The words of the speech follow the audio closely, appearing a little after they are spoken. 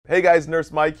Hey guys,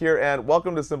 Nurse Mike here, and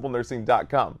welcome to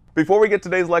SimpleNursing.com. Before we get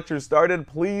today's lecture started,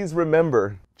 please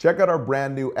remember, check out our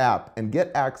brand new app and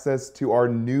get access to our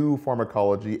new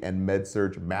pharmacology and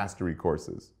med-surg mastery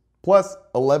courses. Plus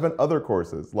 11 other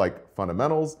courses like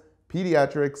fundamentals,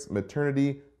 pediatrics,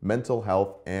 maternity, mental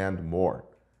health, and more.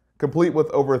 Complete with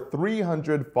over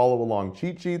 300 follow-along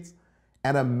cheat sheets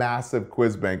and a massive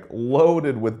quiz bank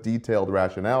loaded with detailed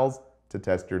rationales to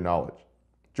test your knowledge.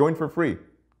 Join for free.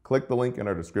 Click the link in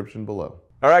our description below.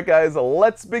 All right, guys,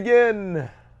 let's begin.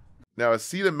 Now,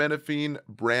 acetaminophen,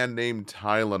 brand name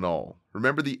Tylenol.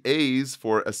 Remember the A's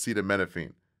for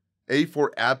acetaminophen. A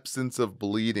for absence of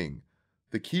bleeding.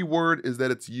 The key word is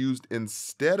that it's used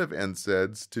instead of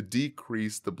NSAIDs to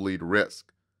decrease the bleed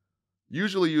risk.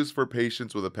 Usually used for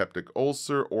patients with a peptic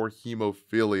ulcer or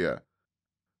hemophilia,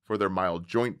 for their mild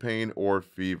joint pain or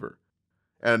fever.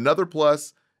 And another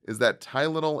plus is that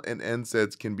Tylenol and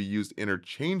NSAIDs can be used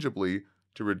interchangeably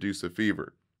to reduce a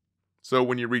fever. So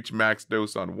when you reach max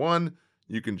dose on one,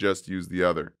 you can just use the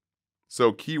other.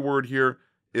 So keyword here,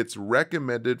 it's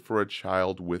recommended for a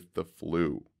child with the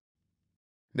flu.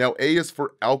 Now A is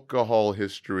for alcohol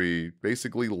history,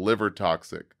 basically liver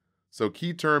toxic. So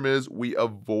key term is we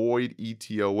avoid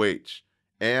ETOH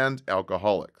and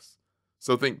alcoholics.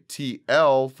 So think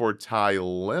TL for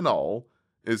Tylenol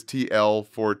is TL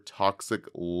for toxic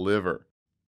liver.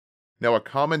 Now, a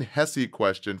common HESI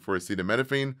question for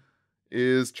acetaminophen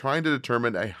is trying to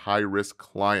determine a high-risk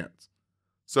client.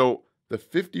 So, the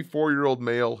 54-year-old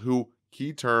male who,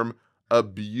 key term,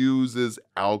 abuses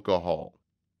alcohol.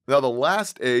 Now, the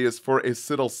last A is for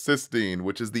acetylcysteine,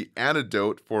 which is the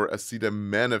antidote for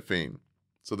acetaminophen.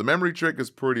 So, the memory trick is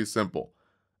pretty simple.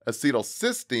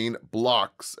 Acetylcysteine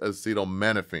blocks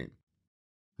acetaminophen.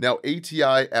 Now,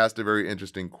 ATI asked a very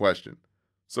interesting question.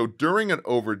 So during an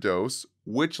overdose,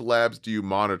 which labs do you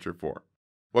monitor for?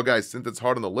 Well, guys, since it's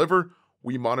hard on the liver,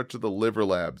 we monitor the liver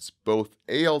labs, both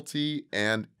ALT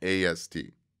and AST.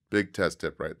 Big test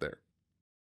tip right there.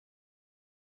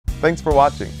 Thanks for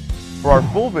watching. For our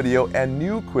full video and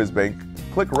new quiz bank,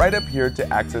 click right up here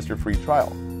to access your free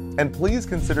trial. And please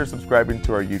consider subscribing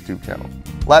to our YouTube channel.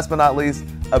 Last but not least,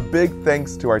 a big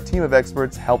thanks to our team of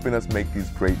experts helping us make these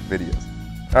great videos.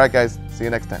 All right, guys, see you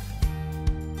next time.